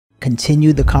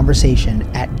continue the conversation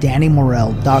at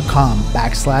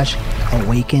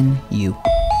dannymorel.com/awaken you.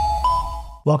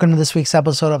 Welcome to this week's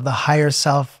episode of The Higher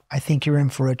Self. I think you're in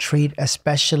for a treat,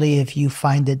 especially if you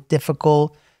find it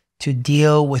difficult to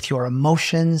deal with your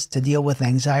emotions, to deal with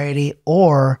anxiety,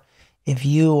 or if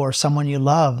you or someone you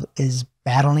love is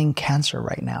battling cancer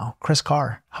right now. Kris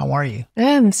Carr, how are you?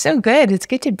 I'm so good. It's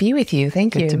good to be with you.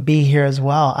 Thank you. Good to be here as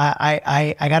well.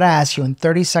 I got to ask you in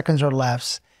 30 seconds or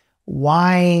less,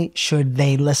 why should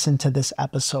they listen to this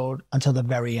episode until the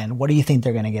very end? What do you think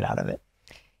they're going to get out of it?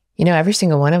 You know, every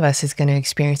single one of us is going to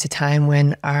experience a time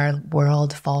when our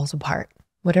world falls apart,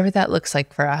 whatever that looks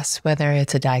like for us, whether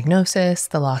it's a diagnosis,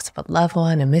 the loss of a loved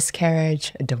one, a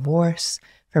miscarriage, a divorce.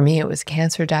 For me, it was a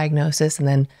cancer diagnosis, and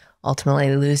then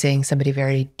ultimately losing somebody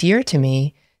very dear to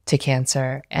me to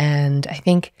cancer. And I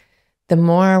think the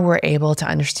more we're able to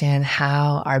understand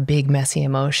how our big, messy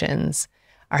emotions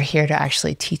are here to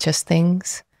actually teach us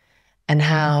things, and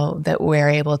how that we're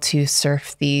able to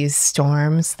surf these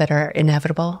storms that are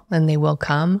inevitable and they will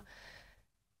come,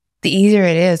 the easier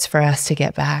it is for us to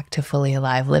get back to fully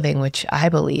alive living, which I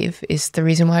believe is the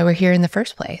reason why we're here in the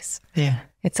first place. Yeah.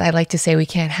 I like to say we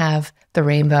can't have the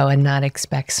rainbow and not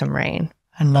expect some rain.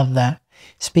 I love that.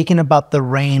 Speaking about the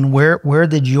rain, where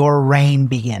did your rain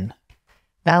begin?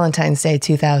 Valentine's Day,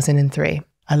 2003.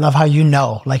 I love how you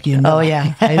know, like you know. Oh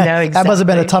yeah, I know exactly. That must have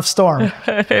been a tough storm.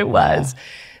 It was.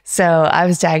 So I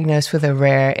was diagnosed with a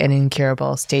rare and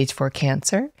incurable stage 4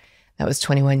 cancer. That was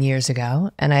 21 years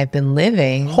ago. And I've been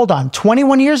living... Hold on,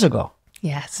 21 years ago?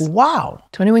 Yes. Wow.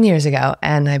 21 years ago.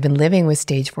 And I've been living with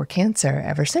stage 4 cancer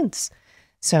ever since.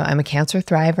 So I'm a cancer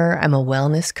thriver. I'm a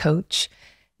wellness coach.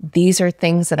 These are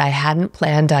things that I hadn't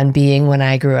planned on being when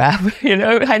I grew up. You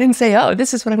know, I didn't say, oh,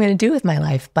 this is what I'm going to do with my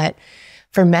life. But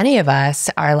for many of us,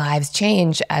 our lives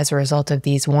change as a result of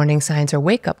these warning signs or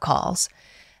wake-up calls.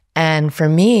 And for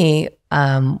me,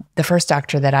 the first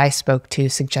doctor that I spoke to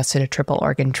suggested a triple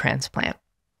organ transplant.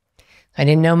 I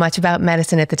didn't know much about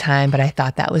medicine at the time, but I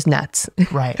thought that was nuts.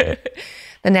 Right.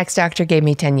 The next doctor gave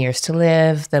me 10 years to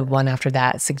live. The one after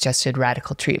that suggested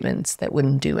radical treatments that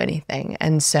wouldn't do anything.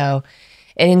 And so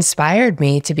it inspired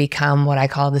me to become what I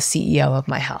call the CEO of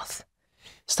my health.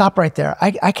 Stop right there.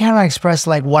 I cannot express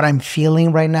like what I'm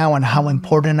feeling right now and how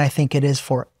important I think it is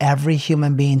for every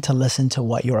human being to listen to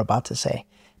what you're about to say.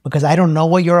 Because I don't know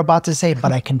what you're about to say,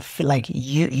 but I can feel like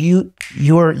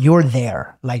you're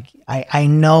there. Like I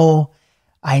know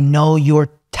you're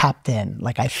tapped in.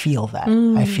 Like I feel that.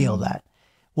 I feel that.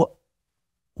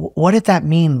 What did that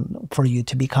mean for you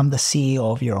to become the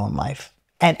CEO of your own life?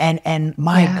 And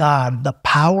my God, the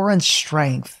power and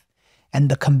strength and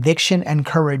the conviction and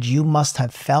courage you must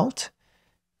have felt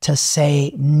to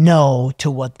say no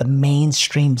to what the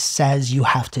mainstream says you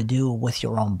have to do with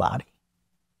your own body.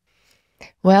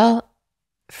 Well,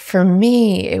 for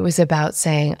me, it was about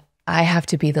saying, I have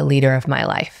to be the leader of my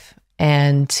life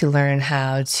and to learn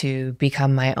how to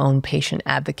become my own patient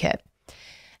advocate.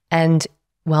 And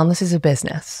wellness is a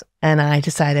business. And I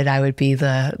decided I would be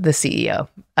the CEO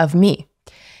of me.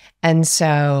 And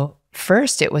so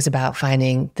first it was about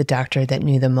finding the doctor that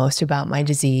knew the most about my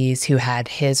disease, who had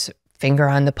his finger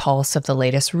on the pulse of the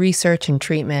latest research and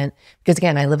treatment. Because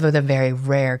again, I live with a very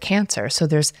rare cancer. So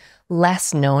there's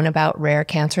less known about rare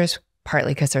cancers,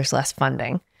 partly because there's less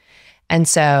funding. And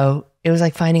so it was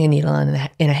like finding a needle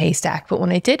in a haystack. But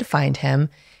when I did find him,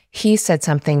 he said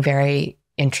something very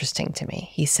interesting to me.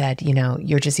 He said, you know,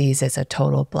 your disease is a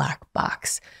total black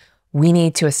box. We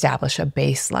need to establish a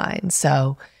baseline.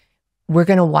 So we're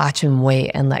going to watch and wait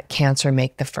and let cancer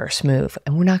make the first move.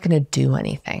 And we're not going to do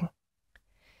anything.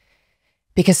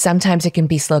 Because sometimes it can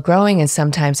be slow growing and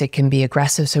sometimes it can be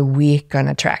aggressive. So we're going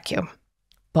to track you.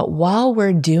 But while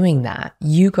we're doing that,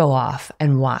 you go off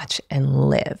and watch and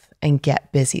live and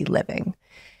get busy living.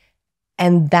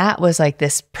 And that was like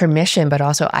this permission, but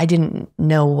also I didn't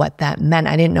know what that meant.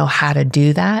 I didn't know how to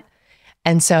do that.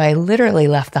 And so I literally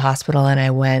left the hospital and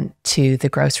I went to the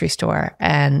grocery store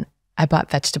and I bought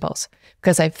vegetables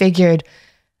because I figured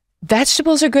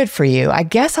vegetables are good for you. I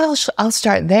guess I'll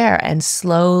start there and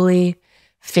slowly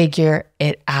figure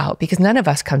it out, because none of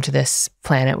us come to this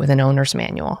planet with an owner's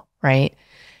manual, right?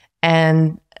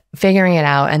 And figuring it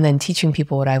out and then teaching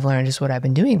people what I've learned is what I've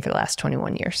been doing for the last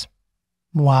 21 years.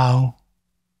 Wow.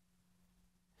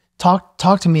 Talk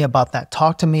to me about that.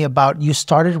 Talk to me about, you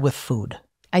started with food.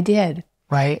 I did.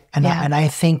 Right? And I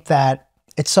think that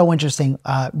it's so interesting.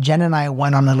 Jen and I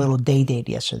went on a little day date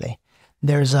yesterday.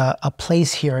 There's a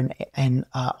place here in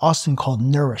Austin called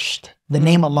Nourished. The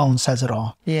name alone says it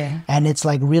all. Yeah. And it's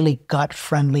like really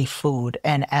gut-friendly food.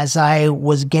 And as I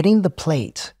was getting the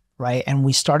plate, right? And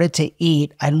we started to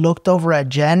eat. I looked over at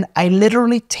Jen. I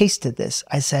literally tasted this.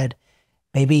 I said,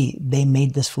 baby, they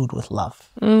made this food with love.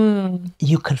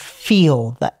 You could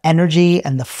feel the energy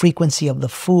and the frequency of the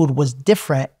food was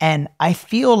different. And I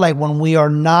feel like when we are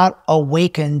not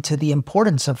awakened to the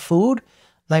importance of food,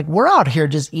 like we're out here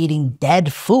just eating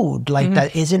dead food, like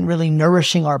that isn't really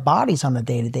nourishing our bodies on a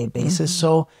day-to-day basis.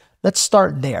 So let's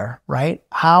start there, right?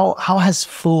 How has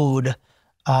food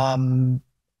made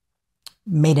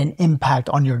an impact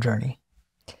on your journey?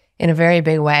 In a very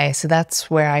big way. So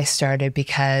that's where I started,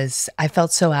 because I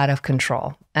felt so out of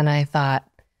control. And I thought,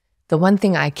 the one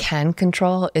thing I can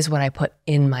control is what I put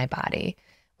in my body,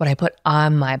 what I put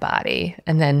on my body.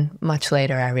 And then much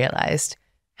later, I realized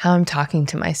how I'm talking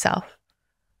to myself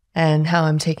and how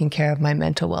I'm taking care of my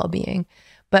mental well-being.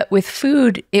 But with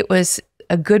food, it was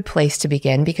a good place to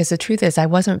begin, because the truth is I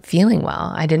wasn't feeling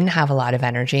well. I didn't have a lot of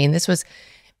energy. And this was,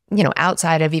 you know,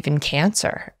 outside of even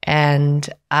cancer. And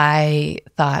I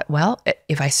thought, well,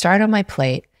 if I start on my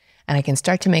plate and I can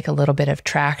start to make a little bit of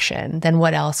traction, then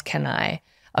what else can I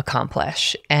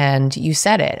accomplish? And you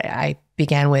said it. I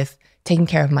began with taking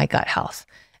care of my gut health.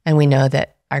 And we know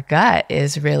that our gut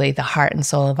is really the heart and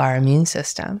soul of our immune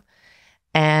system.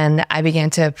 And I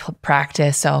began to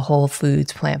practice a whole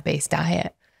foods, plant-based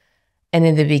diet. And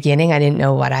in the beginning, I didn't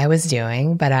know what I was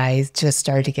doing, but I just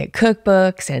started to get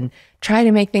cookbooks and try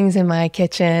to make things in my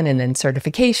kitchen, and then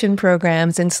certification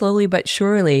programs. And slowly but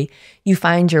surely, you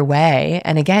find your way.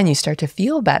 And again, you start to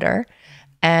feel better.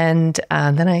 And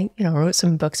then I, wrote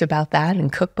some books about that and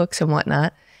cookbooks and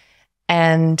whatnot.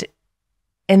 And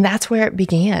that's where it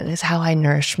began, is how I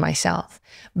nourished myself.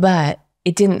 But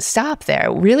it didn't stop there.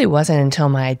 It really wasn't until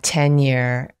my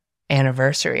 10-year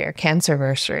anniversary or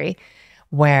cancerversary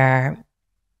where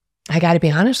I got to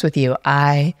be honest with you,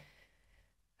 I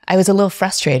was a little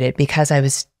frustrated, because I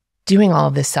was doing all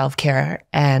of this self-care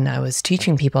and I was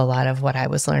teaching people a lot of what I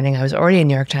was learning. I was already a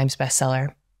New York Times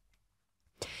bestseller.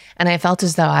 And I felt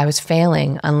as though I was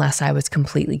failing unless I was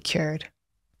completely cured.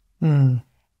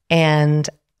 And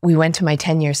we went to my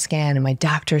 10-year scan, and my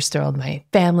doctor's thrilled, my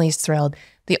family's thrilled.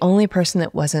 The only person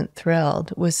that wasn't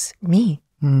thrilled was me.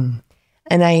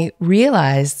 And I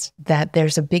realized that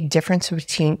there's a big difference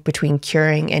between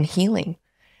curing and healing,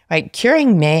 right?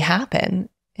 Curing may happen,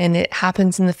 and it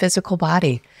happens in the physical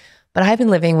body. But I've been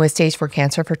living with stage 4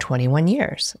 cancer for 21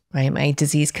 years, right? My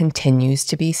disease continues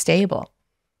to be stable.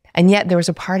 And yet there was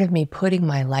a part of me putting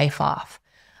my life off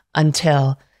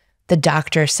until the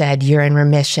doctor said, you're in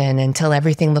remission, until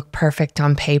everything looked perfect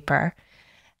on paper.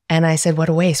 And I said, what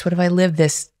a waste. What if I lived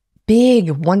this big,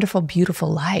 wonderful,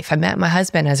 beautiful life? I met my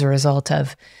husband as a result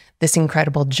of this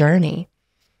incredible journey.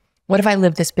 What if I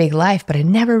lived this big life, but I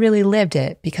never really lived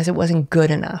it because it wasn't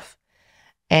good enough?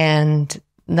 And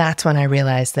that's when I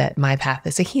realized that my path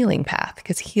is a healing path,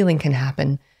 because healing can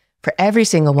happen for every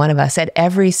single one of us at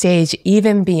every stage,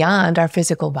 even beyond our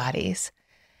physical bodies.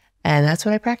 And that's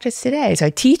what I practice today. So I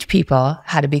teach people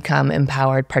how to become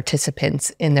empowered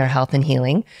participants in their health and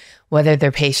healing, whether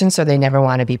they're patients or they never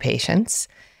want to be patients,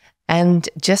 and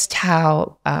just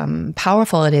how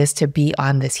powerful it is to be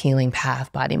on this healing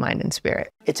path, body, mind, and spirit.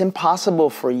 It's impossible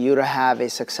for you to have a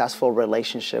successful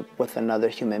relationship with another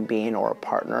human being or a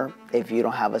partner if you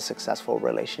don't have a successful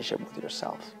relationship with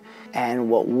yourself. And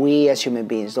what we as human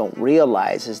beings don't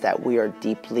realize is that we are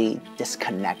deeply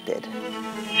disconnected.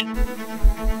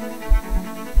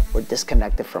 We're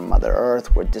disconnected from Mother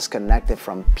Earth, we're disconnected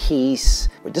from peace,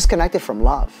 we're disconnected from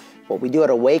love. What we do at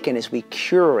Awaken is we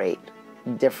curate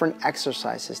different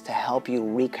exercises to help you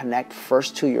reconnect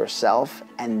first to yourself,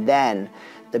 and then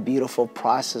the beautiful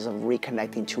process of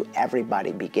reconnecting to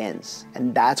everybody begins.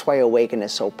 And that's why Awaken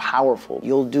is so powerful.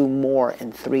 You'll do more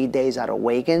in 3 days at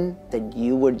Awaken than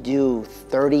you would do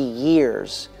 30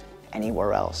 years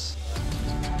anywhere else.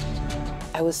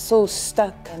 I was so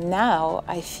stuck, and now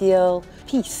I feel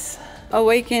peace.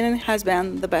 Awakening has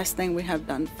been the best thing we have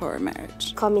done for our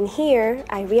marriage. Coming here,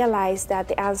 I realized that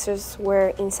the answers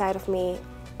were inside of me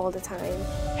all the time.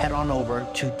 Head on over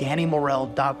to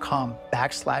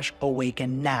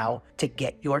DannyMorel.com/awaken now to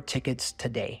get your tickets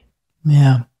today.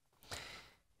 Yeah.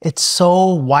 It's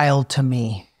so wild to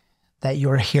me that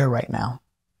you're here right now.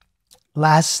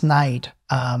 Last night,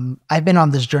 I've been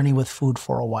on this journey with food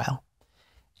for a while.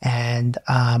 And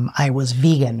I was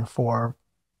vegan for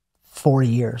 4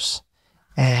 years.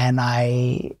 And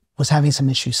I was having some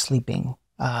issues sleeping,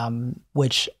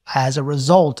 which as a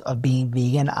result of being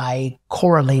vegan, I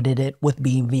correlated it with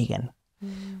being vegan,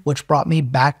 which brought me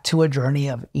back to a journey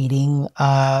of eating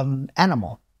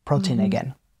animal protein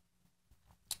again.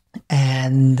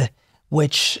 And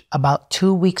which about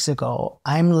 2 weeks ago,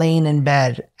 I'm laying in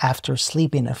bed after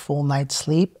sleeping a full night's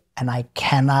sleep, and I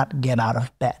cannot get out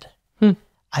of bed.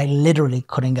 I literally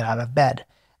couldn't get out of bed.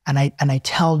 And I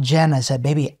tell Jen, I said,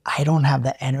 baby, I don't have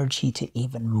the energy to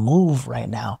even move right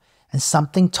now. And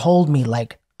something told me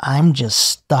like, I'm just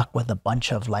stuck with a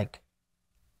bunch of like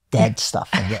dead stuff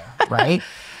in there, right?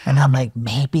 And I'm like,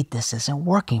 maybe this isn't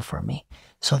working for me.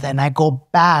 So then I go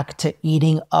back to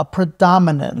eating a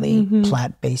predominantly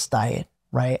plant-based diet,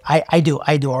 right? I do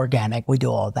organic, we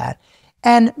do all that.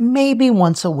 And maybe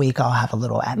once a week I'll have a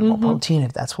little animal protein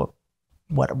if that's what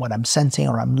I'm sensing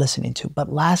or I'm listening to.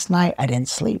 But last night I didn't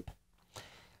sleep.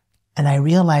 And I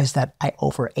realized that I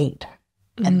overate.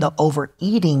 And the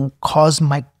overeating caused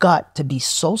my gut to be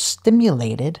so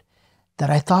stimulated that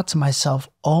I thought to myself,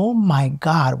 oh my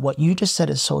God, what you just said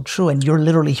is so true. And you're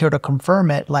literally here to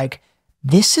confirm it. Like,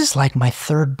 this is like my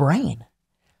third brain.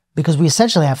 Because we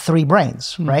essentially have three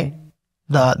brains, right?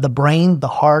 The brain, the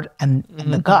heart, and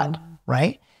the gut,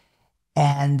 right?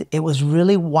 And it was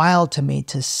really wild to me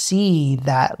to see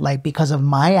that, like, because of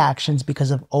my actions, because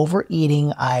of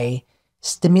overeating, I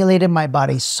stimulated my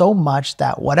body so much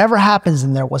that whatever happens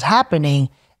in there was happening,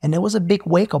 and it was a big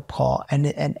wake-up call.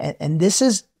 And this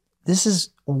is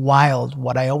wild.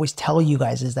 What I always tell you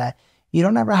guys is that you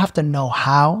don't ever have to know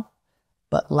how,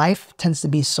 but life tends to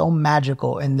be so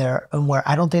magical in there, and where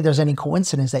I don't think there's any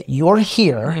coincidence that you're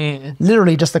here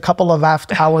literally just a couple of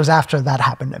hours after that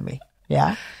happened to me.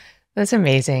 Yeah. That's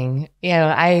amazing. You know,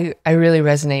 I really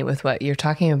resonate with what you're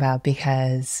talking about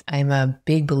because I'm a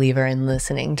big believer in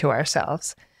listening to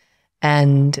ourselves.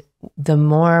 And the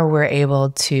more we're able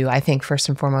to, I think, first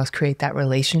and foremost, create that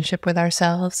relationship with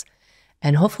ourselves,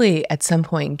 and hopefully at some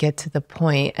point get to the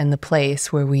point and the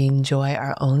place where we enjoy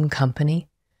our own company,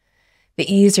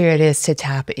 the easier it is to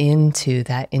tap into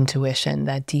that intuition,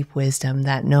 that deep wisdom,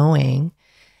 that knowing.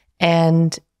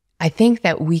 And I think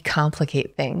that we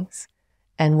complicate things.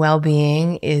 And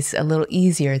well-being is a little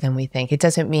easier than we think. It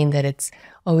doesn't mean that it's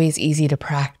always easy to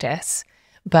practice,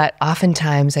 but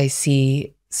oftentimes I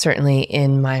see, certainly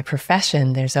in my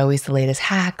profession, there's always the latest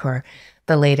hack or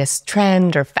the latest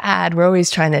trend or fad. We're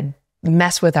always trying to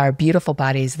mess with our beautiful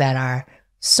bodies that are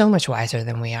so much wiser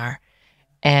than we are.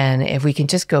 And if we can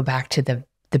just go back to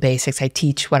the basics, I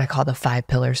teach what I call the 5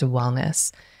 pillars of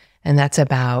wellness. And that's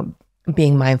about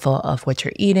being mindful of what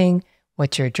you're eating,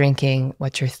 what you're drinking,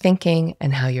 what you're thinking,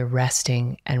 and how you're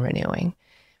resting and renewing.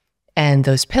 And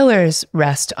those pillars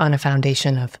rest on a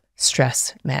foundation of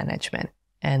stress management.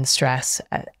 And stress,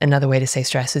 another way to say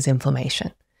stress is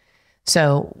inflammation.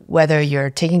 So whether you're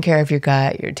taking care of your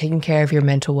gut, you're taking care of your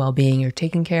mental well-being, you're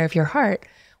taking care of your heart,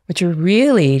 what you're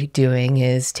really doing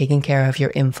is taking care of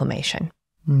your inflammation.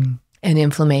 And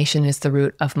inflammation is the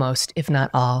root of most, if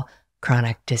not all,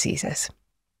 chronic diseases.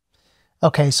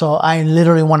 Okay, so I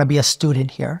literally want to be a student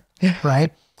here,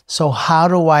 right? So how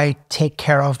do I take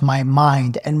care of my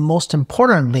mind? And most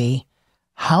importantly,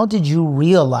 how did you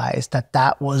realize that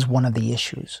that was one of the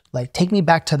issues? Like, take me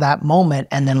back to that moment.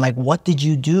 And then, like, what did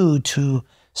you do to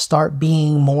start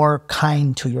being more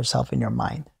kind to yourself in your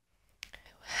mind?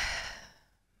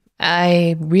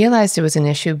 I realized it was an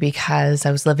issue because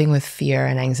I was living with fear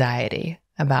and anxiety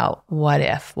about what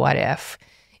if,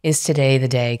 is today the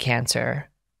day cancer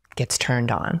gets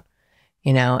turned on,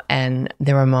 you know? And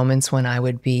there were moments when I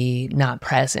would be not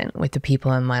present with the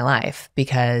people in my life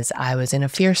because I was in a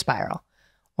fear spiral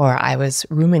or I was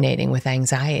ruminating with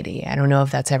anxiety. I don't know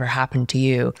if that's ever happened to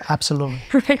you. Absolutely.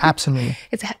 Right? Absolutely.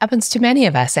 It happens to many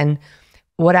of us. And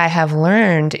what I have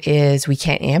learned is we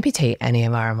can't amputate any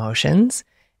of our emotions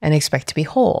and expect to be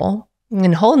whole.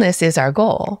 And wholeness is our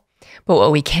goal. But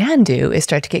what we can do is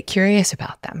start to get curious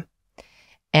about them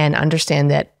and understand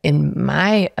that, in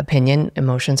my opinion,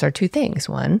 emotions are two things.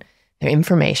 One, they're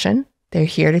information. They're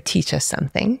here to teach us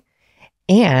something.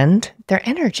 And they're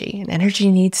energy. And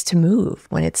energy needs to move.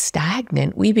 When it's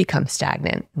stagnant, we become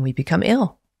stagnant and we become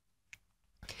ill.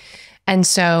 And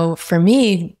so for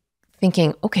me,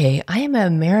 thinking, okay, I am a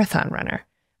marathon runner.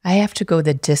 I have to go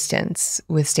the distance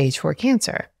with stage 4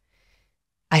 cancer.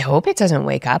 I hope it doesn't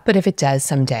wake up, but if it does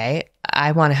someday,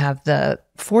 I want to have the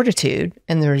fortitude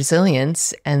and the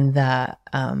resilience and the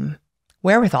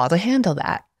wherewithal to handle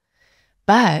that.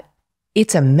 But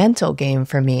it's a mental game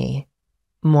for me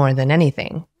more than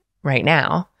anything right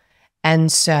now. And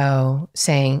so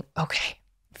saying, okay,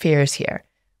 fear is here.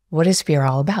 What is fear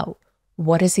all about?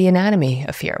 What is the anatomy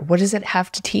of fear? What does it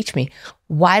have to teach me?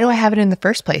 Why do I have it in the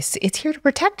first place? It's here to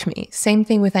protect me. Same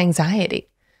thing with anxiety.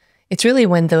 It's really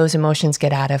when those emotions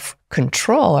get out of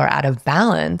control or out of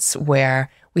balance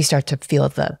where we start to feel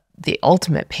the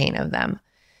ultimate pain of them.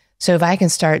 So if I can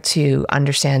start to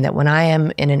understand that when I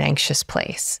am in an anxious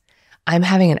place, I'm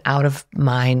having an out of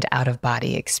mind, out of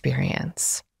body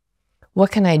experience.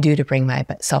 what can I do to bring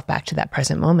myself back to that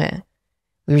present moment?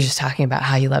 We were just talking about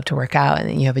how you love to work out and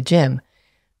then you have a gym.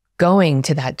 Going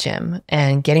to that gym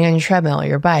and getting on your treadmill or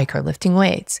your bike or lifting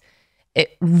weights,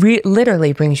 it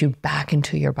literally brings you back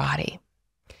into your body.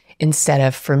 Instead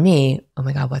of, for me, oh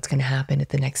my God, what's going to happen at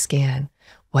the next scan?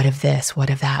 What if this? What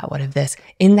if that? What if this?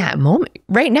 In that moment,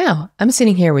 right now, I'm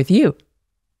sitting here with you.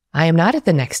 I am not at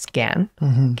the next scan.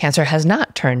 Cancer has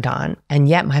not turned on, and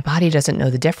yet my body doesn't know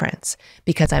the difference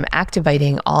because I'm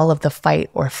activating all of the fight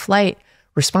or flight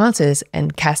responses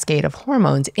and cascade of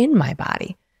hormones in my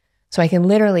body. So I can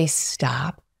literally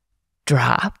stop,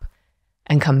 drop,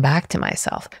 and come back to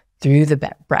myself through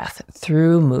the breath,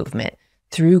 through movement,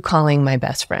 through calling my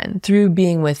best friend, through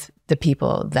being with the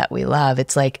people that we love.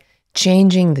 It's like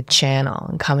changing the channel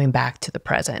and coming back to the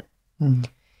present.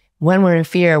 When we're in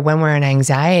fear, when we're in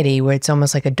anxiety, where it's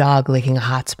almost like a dog licking a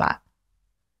hot spot,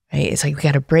 right? It's like we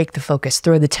got to break the focus,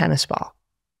 throw the tennis ball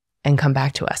and come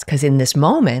back to us. Because in this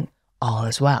moment, all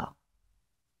is well.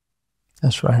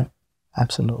 That's right.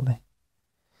 Absolutely.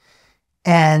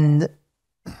 And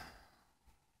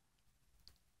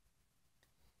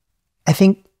I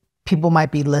think people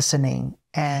might be listening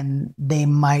and they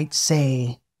might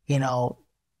say, you know,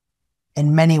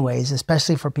 in many ways,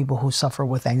 especially for people who suffer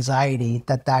with anxiety,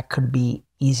 that could be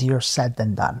easier said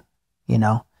than done, you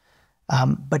know.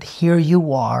 But here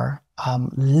you are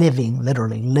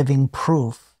literally living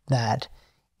proof that,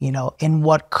 you know, in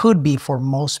what could be for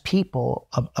most people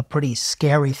a pretty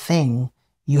scary thing,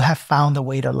 you have found a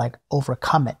way to like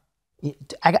overcome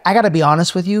it. I got to be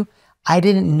honest with you. I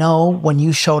didn't know when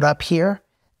you showed up here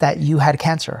that you had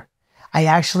cancer. I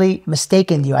actually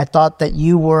mistaken you. I thought that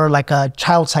you were like a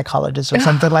child psychologist or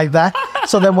something like that.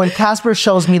 So then when Casper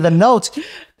shows me the notes,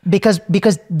 because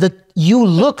you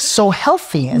look so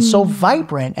healthy and so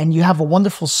vibrant and you have a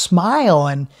wonderful smile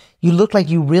and you look like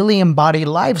you really embody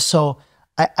life. So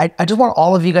I just want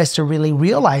all of you guys to really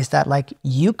realize that like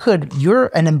you're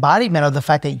an embodiment of the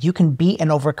fact that you can beat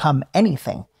and overcome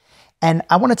anything. And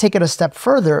I want to take it a step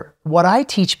further. What I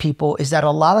teach people is that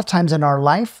a lot of times in our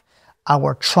life,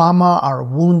 our trauma, our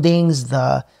woundings,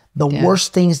 the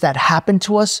worst things that happen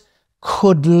to us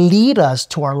could lead us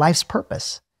to our life's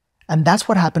purpose. And that's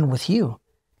what happened with you.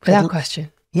 Without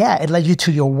question. Yeah, it led you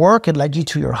to your work. It led you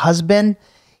to your husband.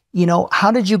 You know,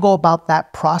 how did you go about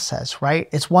that process, right?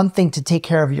 It's one thing to take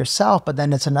care of yourself, but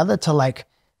then it's another to like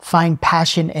find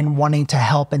passion in wanting to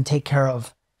help and take care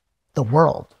of the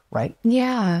world, right?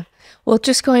 Yeah. Well,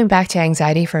 just going back to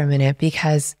anxiety for a minute,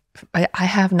 because I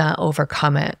have not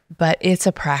overcome it, but it's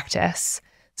a practice.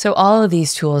 So all of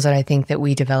these tools that I think that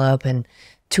we develop and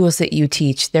tools that you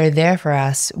teach, they're there for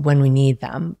us when we need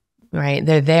them, right?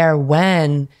 They're there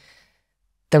when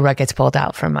the rug gets pulled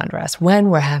out from under us, when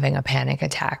we're having a panic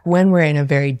attack, when we're in a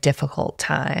very difficult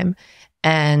time,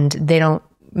 and they don't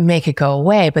make it go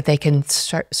away, but they can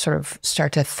start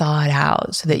to thaw it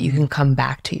out so that you can come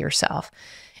back to yourself.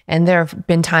 And there have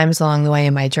been times along the way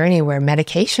in my journey where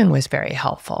medication was very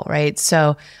helpful, right?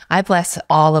 So I bless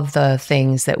all of the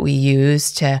things that we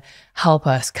use to help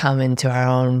us come into our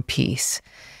own peace.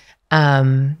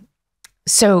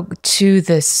 So to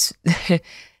this,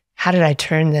 how did I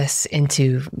turn this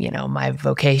into, you know, my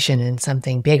vocation and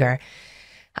something bigger?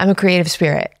 I'm a creative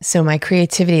spirit. So my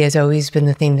creativity has always been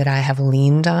the thing that I have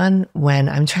leaned on when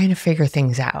I'm trying to figure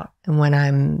things out and when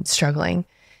I'm struggling.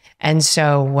 And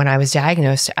so when I was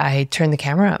diagnosed, I turned the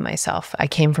camera on myself. I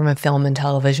came from a film and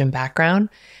television background,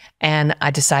 and I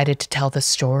decided to tell the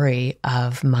story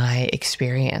of my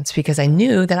experience because I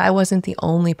knew that I wasn't the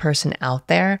only person out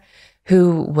there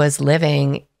who was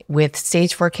living with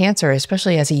stage 4 cancer,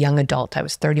 especially as a young adult. I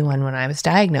was 31 when I was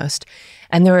diagnosed,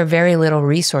 and there were very little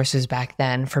resources back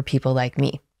then for people like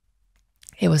me.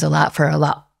 It was a lot for a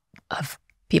lot of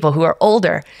people who are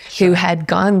older, who had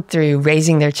gone through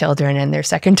raising their children and their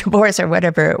second divorce or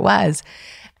whatever it was.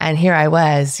 And here I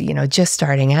was, you know, just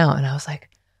starting out. And I was like,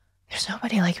 there's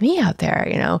nobody like me out there,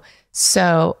 you know?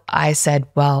 So I said,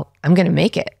 well, I'm going to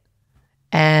make it.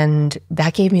 And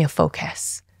that gave me a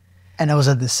focus. And it was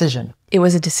a decision. It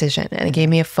was a decision. And it gave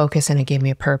me a focus and it gave me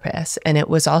a purpose. And it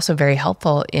was also very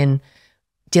helpful in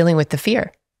dealing with the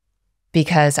fear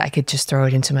because I could just throw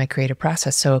it into my creative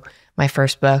process. So my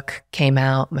first book came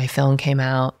out, my film came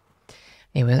out.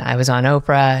 I was on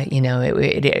Oprah. You know,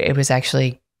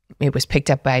 it was picked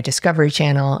up by Discovery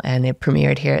Channel and it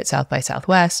premiered here at South by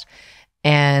Southwest.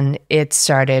 And it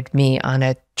started me on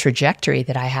a trajectory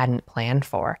that I hadn't planned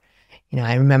for. You know,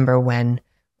 I remember when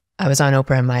I was on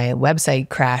Oprah and my website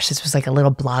crashed. This was like a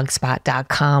little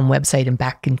blogspot.com website and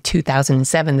back in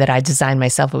 2007 that I designed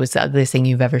myself. It was the ugliest thing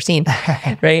you've ever seen,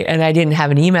 right? And I didn't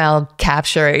have an email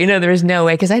capture. You know, there was no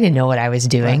way because I didn't know what I was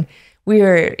doing. Right. we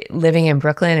were living in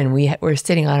Brooklyn and we were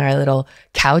sitting on our little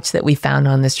couch that we found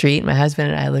on the street. My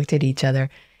husband and I looked at each other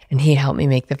and he helped me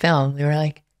make the film. We were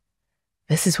like,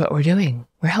 this is what we're doing.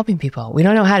 We're helping people. We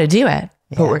don't know how to do it,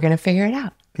 but we're going to figure it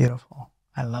out. Beautiful.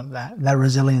 I love that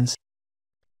resilience.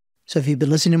 So if you've been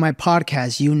listening to my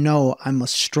podcast, you know I'm a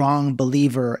strong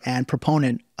believer and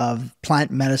proponent of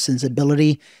plant medicine's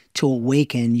ability to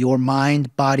awaken your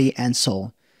mind, body, and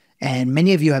soul. And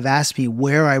many of you have asked me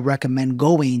where I recommend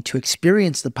going to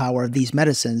experience the power of these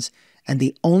medicines. And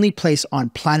the only place on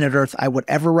planet Earth I would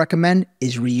ever recommend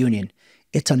is Reunion.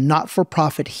 It's a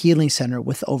not-for-profit healing center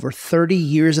with over 30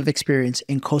 years of experience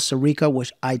in Costa Rica,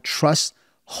 which I trust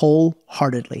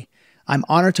wholeheartedly. I'm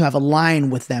honored to have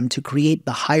aligned with them to create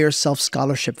the Higher Self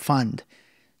Scholarship Fund.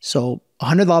 So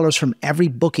 $100 from every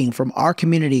booking from our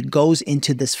community goes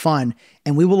into this fund,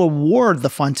 and we will award the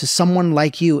fund to someone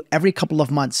like you every couple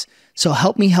of months. So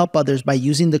help me help others by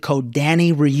using the code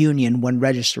DannyReunion when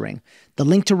registering. The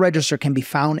link to register can be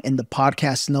found in the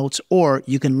podcast notes, or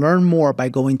you can learn more by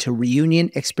going to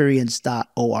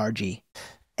reunionexperience.org.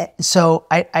 So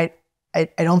I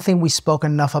don't think we spoke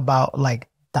enough about like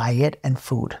diet and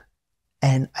food.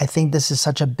 And I think this is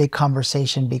such a big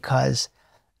conversation because,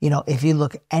 you know, if you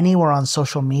look anywhere on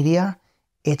social media,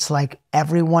 it's like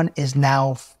everyone is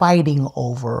now fighting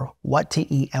over what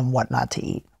to eat and what not to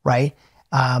eat, right?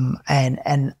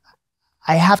 And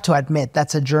I have to admit,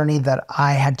 that's a journey that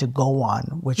I had to go on,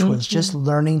 which was just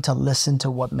learning to listen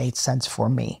to what made sense for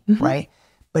me, right?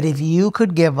 But if you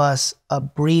could give us a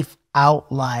brief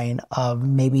outline of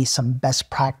maybe some best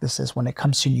practices when it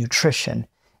comes to nutrition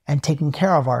and taking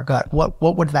care of our gut, what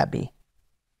would that be?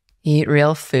 Eat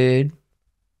real food.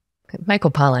 Michael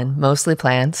Pollan, mostly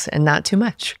plants and not too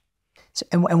much. So,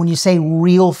 and when you say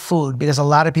real food, because a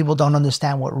lot of people don't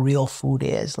understand what real food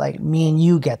is, like me and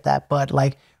you get that, but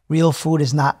like real food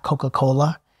is not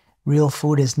Coca-Cola. Real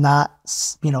food is not,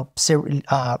 you know,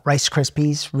 Rice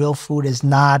Krispies. Real food is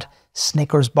not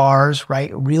Snickers bars,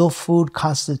 right? Real food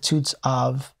constitutes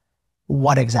of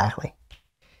what exactly?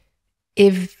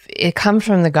 If it comes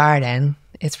from the garden,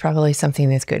 it's probably something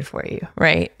that's good for you,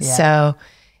 right? Yeah. So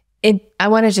I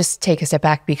want to just take a step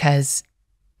back because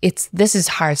this is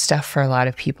hard stuff for a lot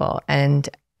of people. And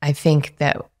I think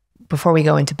that before we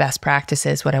go into best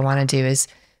practices, what I want to do is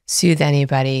soothe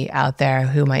anybody out there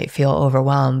who might feel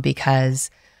overwhelmed,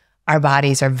 because our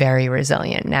bodies are very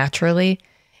resilient naturally.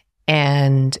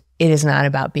 And it is not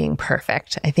about being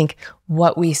perfect. I think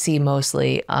what we see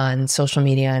mostly on social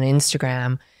media and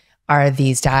Instagram are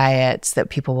these diets that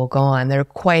people will go on. They're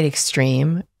quite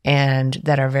extreme and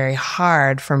that are very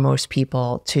hard for most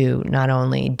people to not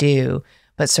only do,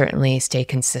 but certainly stay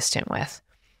consistent with.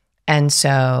 And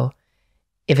so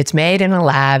if it's made in a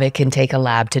lab, it can take a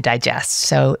lab to digest.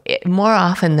 So more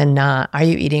often than not, are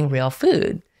you eating real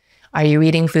food? Are you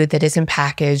eating food that isn't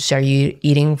packaged? Are you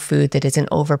eating food that isn't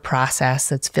over-processed,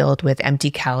 that's filled with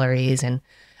empty calories and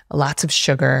lots of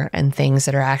sugar and things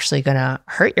that are actually going to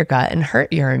hurt your gut and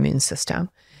hurt your immune system?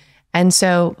 And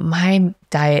so my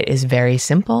diet is very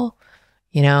simple.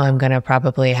 You know, I'm going to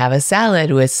probably have a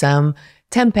salad with some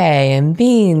tempeh and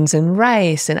beans and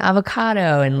rice and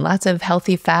avocado and lots of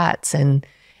healthy fats and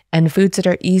foods that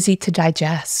are easy to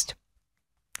digest.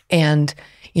 And,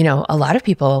 you know, a lot of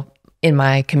people in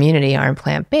my community aren't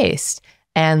plant-based,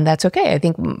 and that's okay. I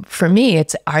think for me,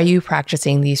 it's, are you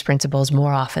practicing these principles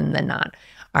more often than not?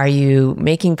 Are you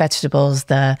making vegetables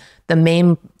the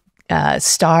main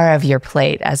star of your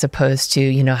plate, as opposed to,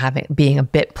 you know, being a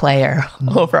bit player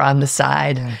over on the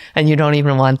side and you don't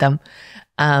even want them?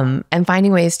 And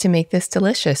finding ways to make this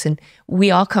delicious. And we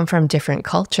all come from different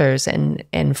cultures, and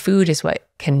food is what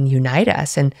can unite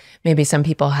us. And maybe some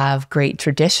people have great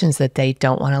traditions that they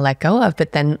don't want to let go of,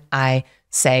 but then I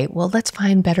say, well, let's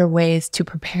find better ways to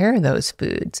prepare those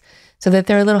foods so that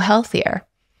they're a little healthier,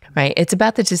 right? It's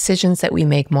about the decisions that we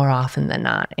make more often than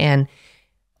not. And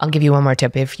I'll give you one more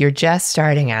tip. If you're just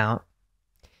starting out,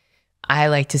 I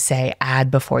like to say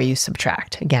add before you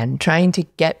subtract. Again, trying to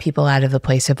get people out of the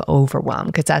place of overwhelm,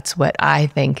 because that's what I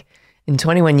think in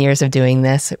 21 years of doing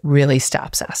this really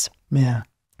stops us. Yeah.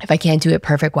 If I can't do it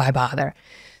perfect, why bother?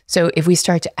 So if we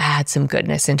start to add some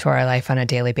goodness into our life on a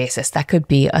daily basis, that could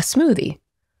be a smoothie,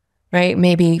 right?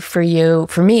 Maybe for you,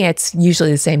 for me, it's usually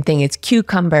the same thing. It's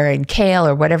cucumber and kale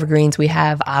or whatever greens we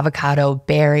have, avocado,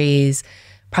 berries,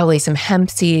 probably some hemp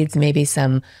seeds, maybe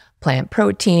some plant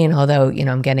protein, although, you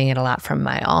know, I'm getting it a lot from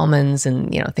my almonds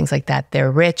and, you know, things like that.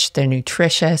 They're rich, they're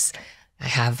nutritious. I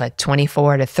have a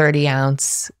 24 to 30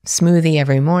 ounce smoothie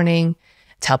every morning.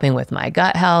 It's helping with my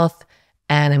gut health.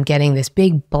 And I'm getting this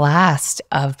big blast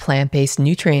of plant-based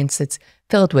nutrients that's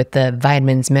filled with the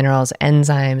vitamins, minerals,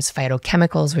 enzymes,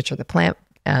 phytochemicals, which are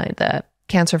the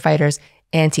cancer fighters,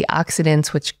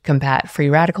 antioxidants, which combat free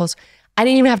radicals. I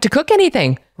didn't even have to cook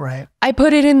anything. Right. I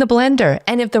put it in the blender.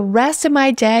 And if the rest of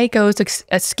my day goes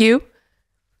askew,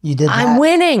 You did that. I'm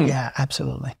winning. Yeah,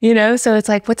 absolutely. You know, so it's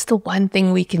like, what's the one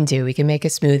thing we can do? We can make a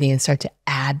smoothie and start to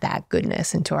add that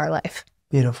goodness into our life.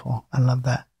 Beautiful. I love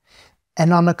that.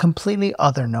 And on a completely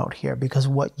other note here, because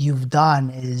what you've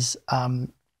done is,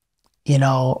 you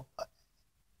know,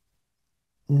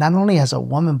 not only as a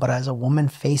woman, but as a woman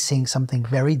facing something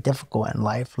very difficult in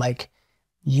life, like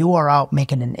you are out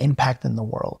making an impact in the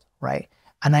world, right?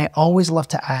 And I always love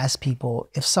to ask people,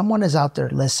 if someone is out there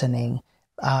listening,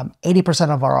 80%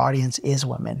 of our audience is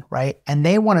women, right? And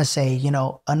they want to say, you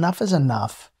know, enough is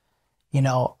enough. You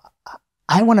know,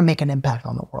 I want to make an impact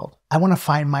on the world. I want to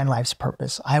find my life's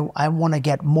purpose. I want to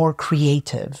get more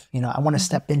creative. You know, I want to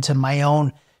step into my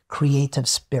own creative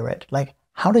spirit. Like,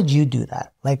 how did you do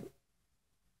that? Like,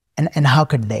 and how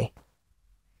could they?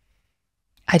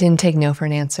 I didn't take no for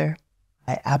an answer.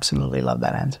 I absolutely love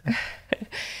that answer.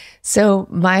 So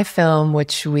my film,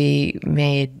 which we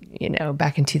made, you know,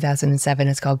 back in 2007,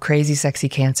 is called Crazy Sexy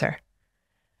Cancer.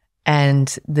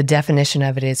 And the definition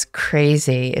of it is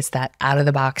crazy. It's that out of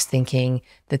the box thinking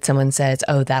that someone says,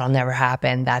 oh, that'll never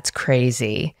happen. That's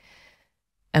crazy.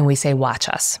 And we say, watch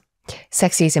us.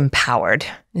 Sexy is empowered.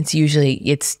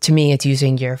 To me, it's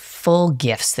using your full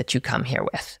gifts that you come here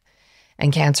with.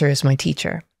 And cancer is my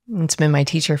teacher. It's been my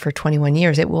teacher for 21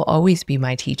 years. It will always be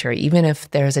my teacher, even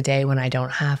if there's a day when I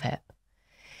don't have it.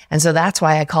 And so that's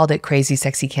why I called it Crazy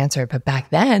Sexy Cancer. But back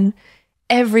then,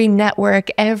 every network,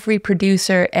 every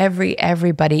producer,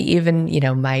 everybody, even, you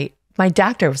know, my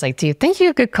doctor was like, do you think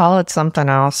you could call it something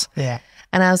else? Yeah.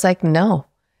 And I was like, no,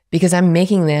 because I'm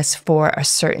making this for a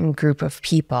certain group of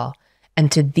people.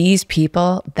 And to these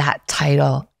people, that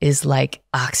title is like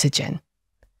oxygen.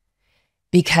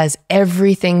 Because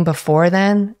everything before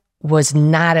then was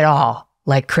not at all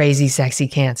like Crazy Sexy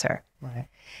Cancer. Right.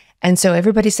 And so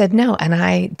everybody said no. And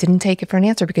I didn't take it for an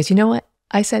answer because you know what?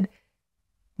 I said,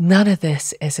 none of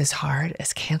this is as hard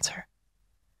as cancer.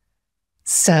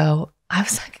 So I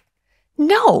was like,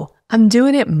 no, I'm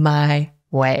doing it my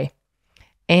way.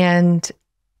 And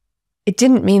it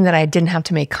didn't mean that I didn't have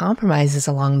to make compromises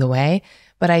along the way,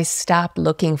 but I stopped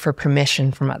looking for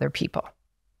permission from other people.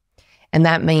 And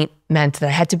that meant that I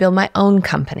had to build my own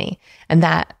company. And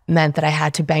that meant that I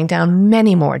had to bang down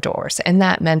many more doors. And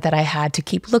that meant that I had to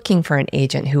keep looking for an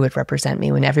agent who would represent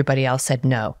me when everybody else said,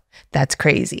 no, that's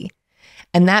crazy.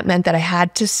 And that meant that I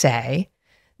had to say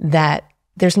that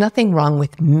there's nothing wrong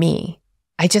with me.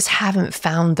 I just haven't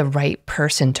found the right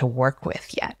person to work with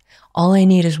yet. All I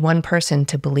need is one person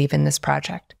to believe in this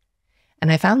project. And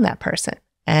I found that person.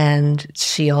 And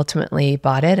she ultimately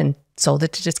bought it and sold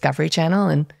it to Discovery Channel.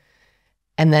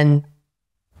 And then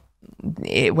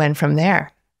it went from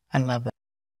there. I love that.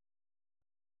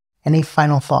 Any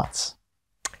final thoughts?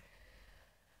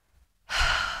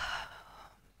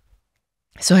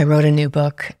 So I wrote a new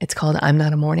book. It's called I'm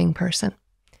Not a Mourning Person.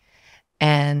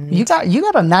 And You got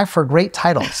a knack for great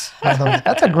titles, by the way.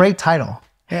 That's a great title.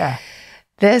 Yeah.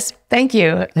 Thank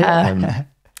you.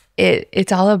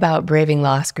 It's all about braving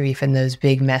loss, grief, and those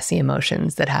big, messy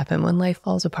emotions that happen when life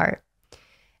falls apart.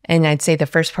 And I'd say the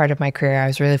first part of my career, I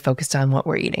was really focused on what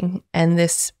we're eating. And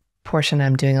this portion,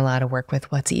 I'm doing a lot of work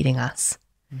with what's eating us.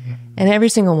 Mm-hmm. And every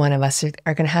single one of us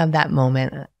are going to have that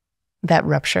moment, that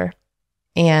rupture.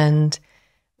 And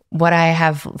what I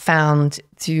have found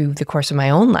through the course of my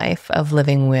own life of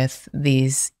living with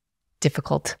these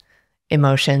difficult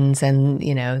emotions and,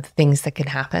 you know, things that can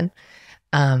happen,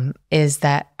 is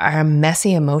that our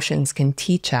messy emotions can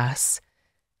teach us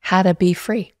how to be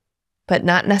free. But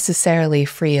not necessarily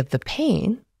free of the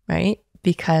pain, right?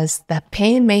 Because that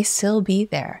pain may still be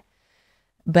there,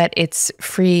 but it's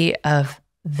free of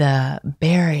the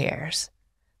barriers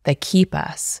that keep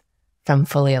us from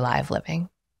fully alive living.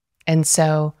 And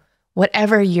so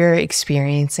whatever you're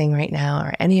experiencing right now,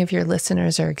 or any of your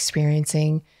listeners are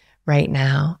experiencing right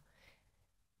now,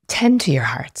 tend to your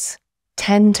hearts,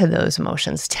 tend to those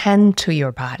emotions, tend to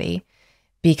your body,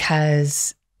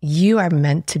 because you are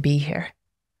meant to be here.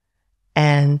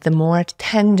 And the more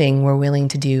tending we're willing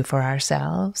to do for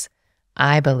ourselves,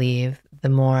 I believe the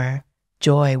more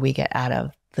joy we get out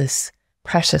of this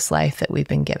precious life that we've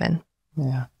been given.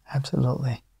 Yeah,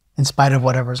 absolutely. In spite of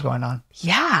whatever's going on.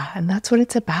 Yeah, and that's what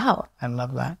it's about. I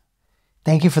love that.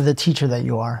 Thank you for the teacher that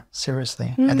you are.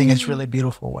 Seriously. I think it's really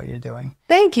beautiful what you're doing.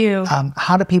 Thank you.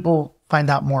 How do people find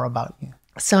out more about you?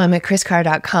 So I'm at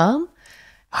KrisCarr.com.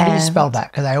 How do you spell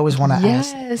that? Because I always want to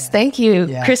ask. Yes, thank you.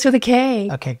 Yeah. Kris with a K.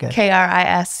 Okay, good.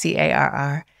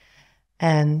 KRISCARR.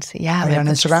 And yeah. Are you on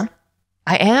Instagram?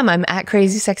 I am. I'm at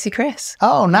Crazy Sexy Kris.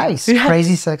 Oh, nice.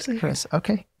 Crazy Sexy Kris.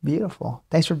 Okay, beautiful.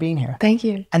 Thanks for being here. Thank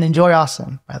you. And enjoy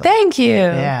Austin, by the way. Thank you.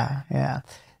 Yeah, yeah.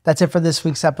 That's it for this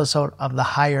week's episode of The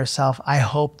Higher Self. I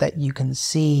hope that you can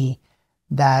see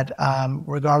that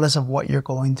regardless of what you're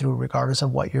going through, regardless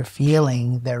of what you're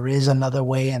feeling, there is another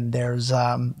way, and there's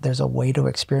a way to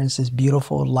experience this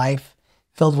beautiful life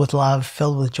filled with love,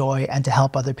 filled with joy, and to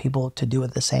help other people to do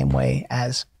it the same way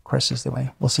as Kris is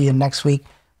doing. We'll see you next week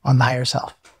on The Higher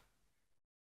Self.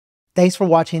 Thanks for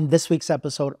watching this week's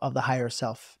episode of The Higher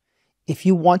Self. If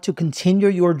you want to continue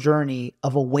your journey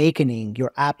of awakening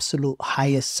your absolute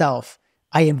highest self,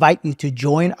 I invite you to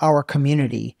join our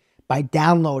community by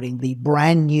downloading the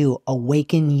brand new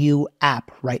Awaken You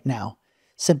app right now.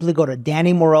 Simply go to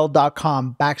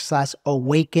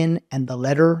dannymorel.com/awaken and the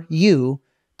letter U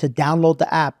to download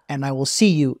the app, and I will see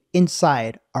you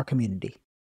inside our community.